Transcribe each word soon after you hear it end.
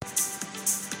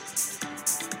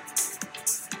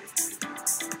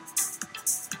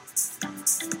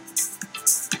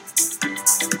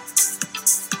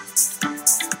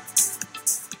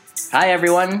Hi,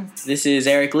 everyone. This is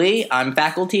Eric Lee. I'm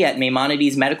faculty at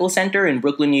Maimonides Medical Center in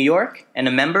Brooklyn, New York, and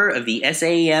a member of the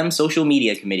SAEM Social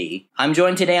Media Committee. I'm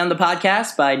joined today on the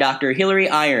podcast by Dr. Hilary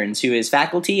Irons, who is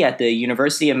faculty at the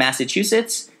University of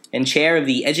Massachusetts and chair of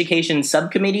the Education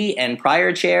Subcommittee and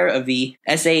prior chair of the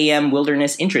SAEM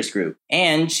Wilderness Interest Group.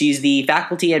 And she's the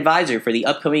faculty advisor for the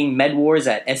upcoming MedWars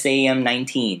at SAEM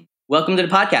 19. Welcome to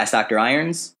the podcast, Dr.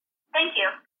 Irons. Thank you.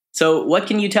 So what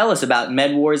can you tell us about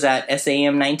MedWars at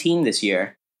SAEM 19 this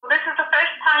year? Well, this is the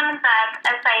first time that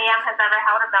SAEM has ever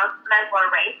held a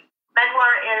MedWar race.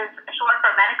 MedWar is short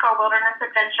for Medical Wilderness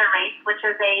Adventure Race, which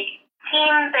is a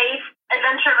team-based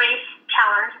adventure race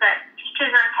challenge that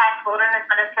teaches and tests wilderness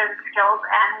medicine skills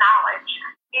and knowledge.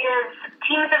 It is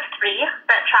teams of three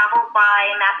that travel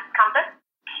by map and compass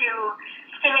to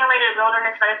simulated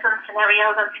wilderness medicine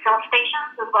scenarios and skill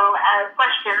stations, as well as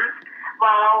questions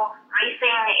while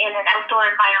racing in an outdoor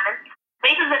environment.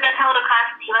 Races have been held across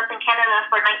the U.S. and Canada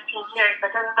for 19 years, but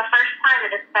this is the first time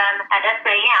that it's been at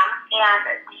SAEM,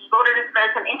 and the Wilderness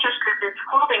Medicine Interest Group is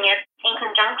holding it in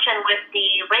conjunction with the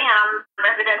RAM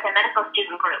Resident and Medical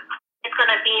Student Group. It's going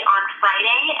to be on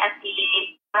Friday at the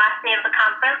last day of the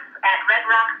conference at Red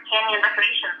Rocks Canyon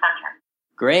Recreation Center.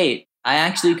 Great. I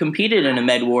actually competed in a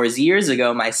MedWars years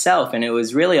ago myself, and it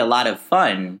was really a lot of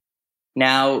fun.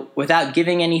 Now, without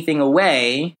giving anything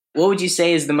away, what would you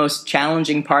say is the most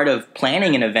challenging part of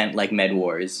planning an event like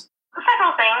MedWars?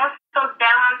 Several things. So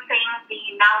balancing the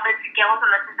knowledge, skills,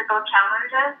 and the physical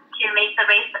challenges to make the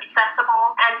race accessible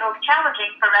and both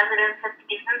challenging for residents and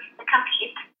students to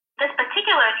compete. This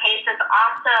particular case is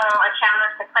also a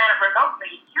challenge to plan it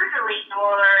remotely. Usually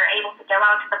you're able to go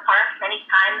out to the park many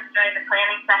times during the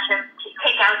planning sessions to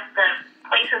pick out the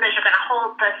places that you're going to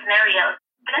hold the scenarios.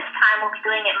 This time we'll be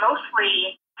doing it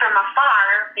mostly from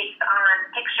afar based on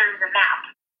pictures and maps.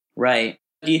 Right.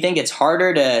 Do you think it's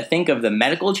harder to think of the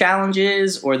medical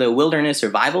challenges or the wilderness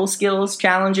survival skills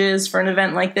challenges for an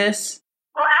event like this?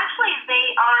 Well, actually, they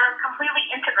are completely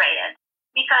integrated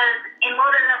because in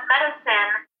wilderness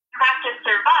medicine, you have to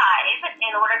survive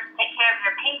in order to take care of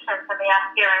your patients in the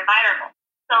austere environment.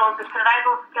 So the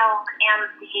survival skills and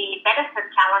the medicine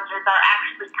challenges are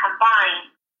actually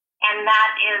combined. And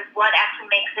that is what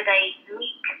actually makes it a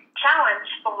unique challenge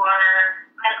for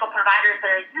medical providers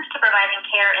that are used to providing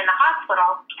care in the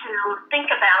hospital to think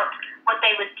about what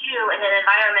they would do in an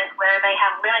environment where they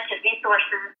have limited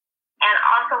resources and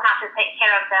also have to take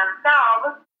care of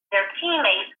themselves, their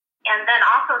teammates, and then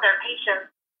also their patients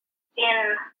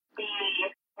in the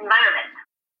environment.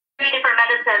 3 different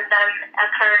medicines then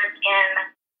occurs in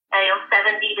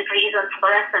 70 degrees and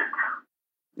fluorescent.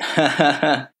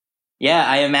 Yeah,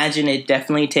 I imagine it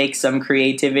definitely takes some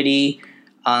creativity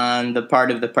on the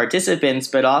part of the participants,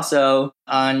 but also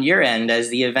on your end as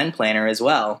the event planner as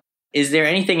well. Is there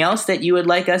anything else that you would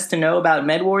like us to know about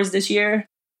MedWars this year?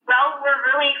 Well, we're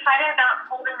really excited about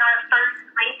holding our first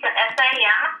race at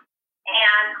SAEM,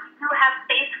 and we do have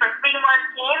space for 3 more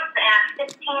teams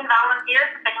and 15 volunteers.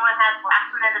 If anyone has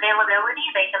last-minute availability,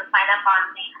 they can sign up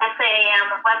on the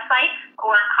SAEM website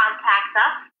or contact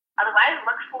us. Otherwise,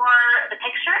 look for the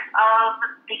picture of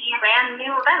the brand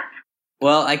new event.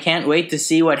 Well, I can't wait to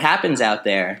see what happens out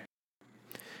there.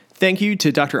 Thank you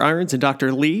to Dr. Irons and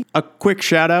Dr. Lee. A quick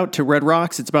shout out to Red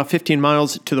Rocks. It's about 15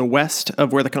 miles to the west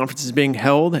of where the conference is being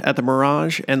held at the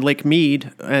Mirage, and Lake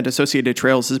Mead and Associated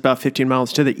Trails is about 15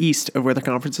 miles to the east of where the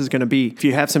conference is going to be. If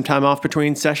you have some time off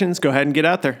between sessions, go ahead and get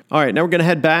out there. All right, now we're going to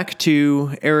head back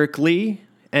to Eric Lee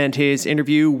and his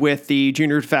interview with the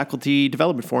Junior Faculty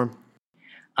Development Forum.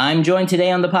 I'm joined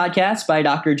today on the podcast by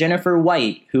Dr. Jennifer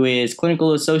White, who is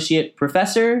Clinical Associate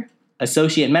Professor,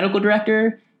 Associate Medical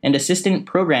Director, and Assistant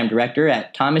Program Director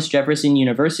at Thomas Jefferson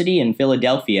University in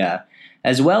Philadelphia,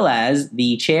 as well as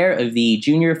the Chair of the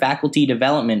Junior Faculty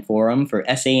Development Forum for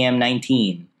SAEM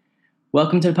 19.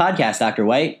 Welcome to the podcast, Dr.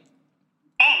 White.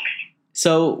 Thanks.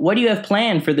 So, what do you have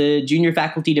planned for the Junior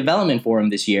Faculty Development Forum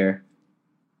this year?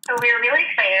 So we're really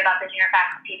excited about the Junior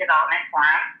Faculty Development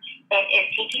Forum. It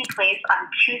is taking place on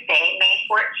Tuesday, May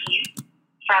 14th,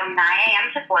 from 9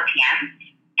 a.m. to 4 p.m.,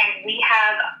 and we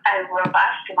have a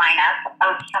robust lineup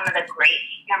of some of the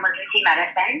greats in emergency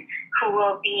medicine who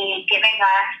will be giving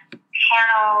us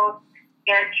panels,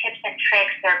 their tips and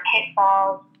tricks, their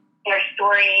pitfalls, their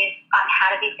stories on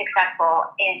how to be successful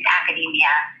in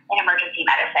academia in emergency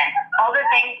medicine. All the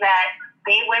things that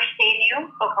they wish they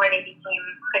knew before they became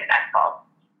successful.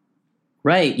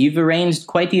 Right. You've arranged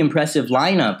quite the impressive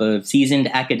lineup of seasoned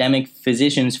academic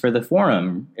physicians for the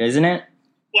forum, isn't it?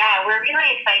 Yeah, we're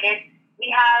really excited. We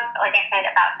have, like I said,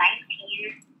 about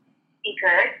 19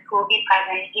 speakers who will be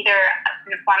present either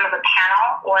in the form of a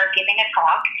panel or giving a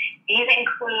talk. These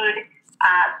include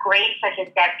greats such as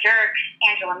Deb Jerk,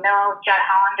 Angela Mills, Judd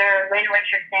Hollander, Lynn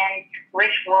Richardson,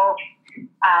 Rich Wolf.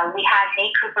 We have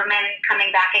Nate Cooperman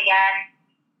coming back again.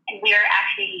 And we are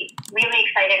actually really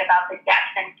excited about the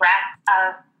depth and breadth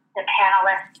of the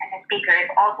panelists and the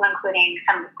speakers, also including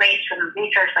some greats from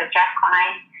research like Jeff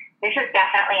Klein. This is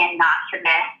definitely a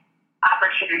not-to-miss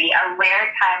opportunity, a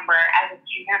rare time where, as a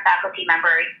junior faculty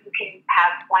member, you can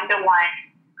have one-to-one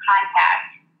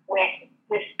contact with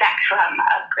the spectrum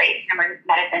of great emergency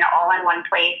medicine all in one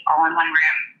place, all in one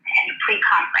room, and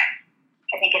pre-conference.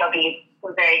 I think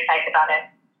we're very excited about it.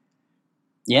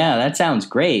 Yeah, that sounds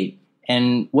great.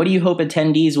 And what do you hope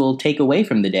attendees will take away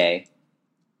from the day?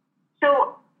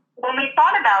 So when we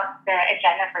thought about the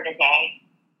agenda for the day,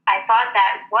 I thought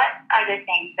that what are the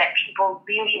things that people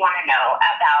really want to know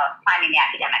about climbing the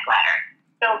academic ladder?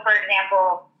 So, for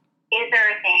example, is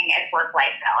there a thing as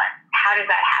work-life balance? How does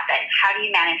that happen? How do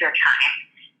you manage your time,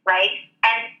 right?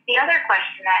 And the other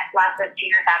question that lots of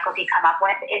junior faculty come up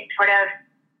with is sort of,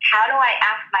 how do I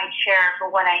ask my chair for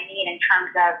what I need in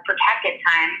terms of protected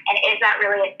time? And is that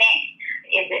really a thing?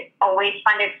 Is it always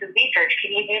funded through research?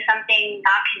 Can you do something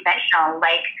not conventional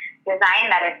like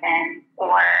design medicine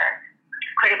or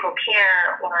critical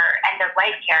care or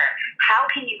end-of-life care? How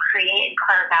can you create and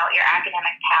carve out your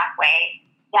academic pathway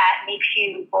that makes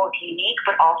you both unique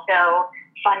but also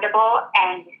fundable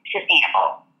and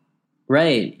sustainable?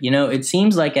 Right. It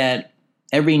seems like at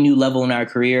every new level in our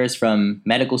careers, from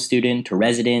medical student to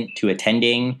resident to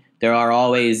attending, there are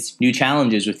always new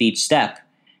challenges with each step.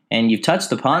 And you've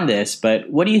touched upon this, but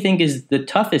what do you think is the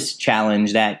toughest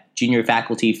challenge that junior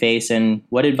faculty face, and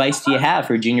what advice do you have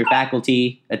for junior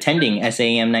faculty attending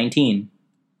SAEM 19?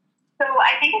 So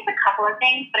I think it's a couple of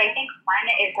things, but I think one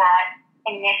is that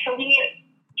initially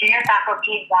junior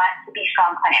faculty want to be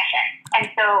strong clinicians.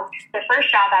 And so the first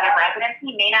job out of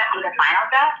residency may not be the final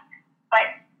job,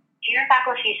 but junior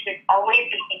faculty should always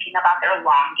be thinking about their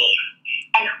long game.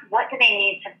 And what do they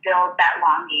need to build that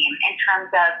long game in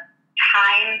terms of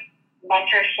time,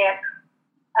 mentorship,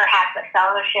 perhaps a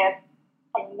fellowship,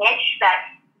 a niche that's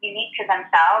unique to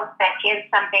themselves that gives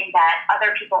something that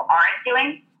other people aren't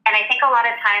doing. And I think a lot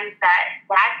of times that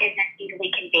isn't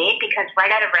easily conveyed, because right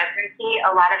out of residency,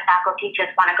 a lot of faculty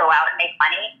just want to go out and make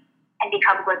money and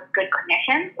become good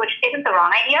clinicians, which isn't the wrong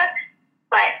idea.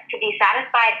 But to be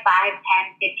satisfied 5,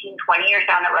 10, 15, 20 years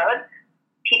down the road,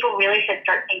 people really should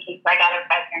start thinking right out of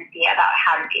residency about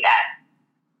how to do that.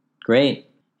 Great.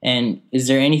 And is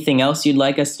there anything else you'd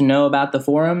like us to know about the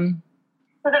forum?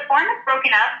 So the forum is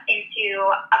broken up into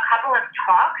a couple of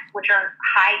talks, which are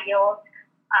high-yield,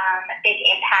 big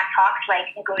impact talks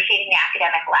like negotiating the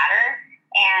academic ladder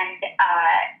and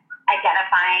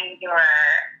identifying your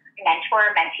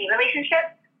mentor-mentee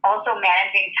relationship, also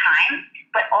managing time,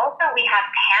 but also we have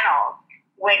panels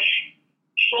which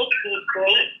take these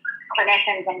great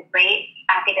clinicians and great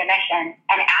academicians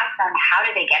and ask them, how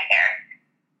did they get there?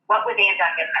 What would they have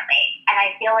done differently? And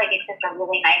I feel like it's just a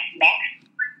really nice mix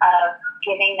of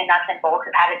giving the nuts and bolts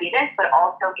of how to do this, but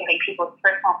also giving people's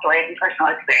personal stories and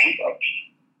personal experiences.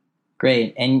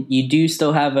 Great. And you do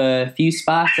still have a few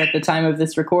spots at the time of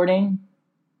this recording?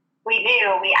 We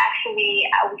do. We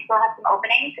still have some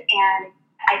openings, and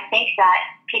I think that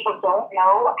people don't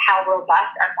know how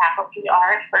robust our faculty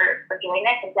are for doing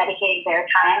this and dedicating their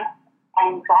time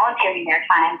and volunteering their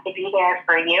time to be there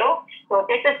for you. So if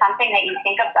this is something that you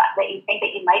think of, that you think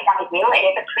that you might want to do, it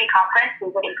is a pre-conference.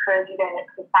 We would encourage you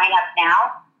to sign up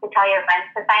now, to tell your friends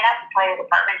to sign up, to tell your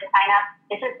department to sign up.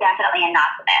 This is definitely a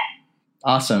not to miss.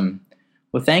 Awesome.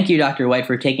 Well, thank you, Dr. White,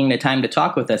 for taking the time to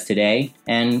talk with us today,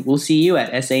 and we'll see you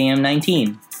at SAEM 19.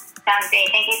 Sounds great.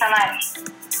 Thank you so much.